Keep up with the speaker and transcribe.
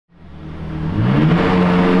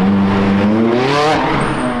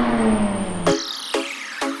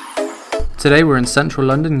Today we're in central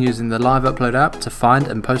London using the Live Upload app to find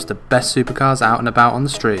and post the best supercars out and about on the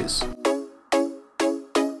streets.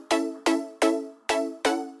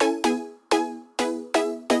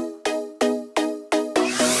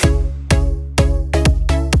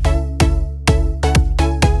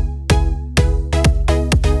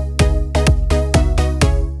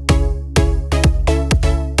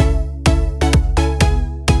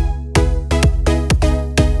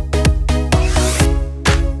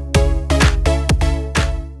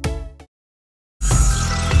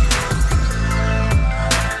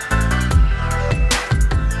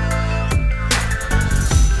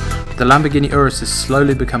 The Lamborghini Urus is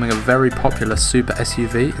slowly becoming a very popular super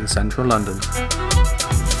SUV in central London.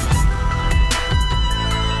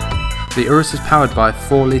 The Urus is powered by a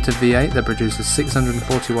 4-litre V8 that produces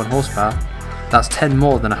 641 horsepower. That's 10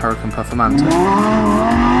 more than a Hurricane Performante.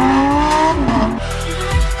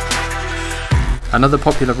 Another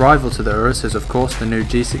popular rival to the Urus is of course the new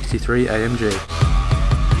G63 AMG.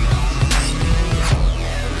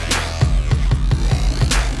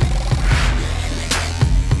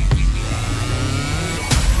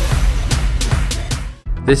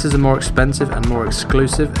 This is a more expensive and more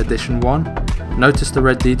exclusive Edition 1. Notice the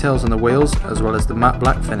red details on the wheels as well as the matte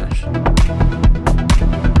black finish.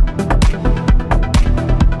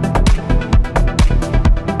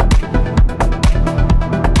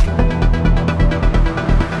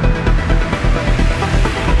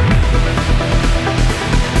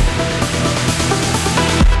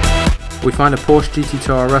 We find a Porsche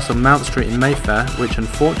GT2 RS on Mount Street in Mayfair, which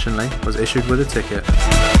unfortunately was issued with a ticket.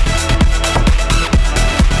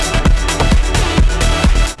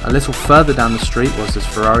 A little further down the street was this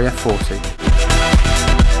Ferrari F40.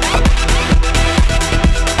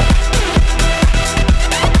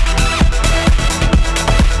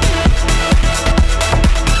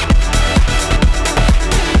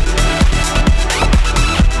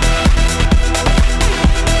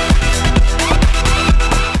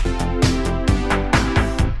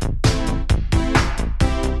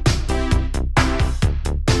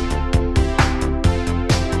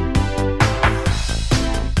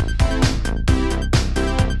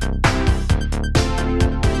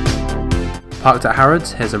 Parked at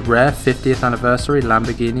Harrods, here's a rare 50th anniversary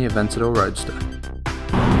Lamborghini Aventador Roadster.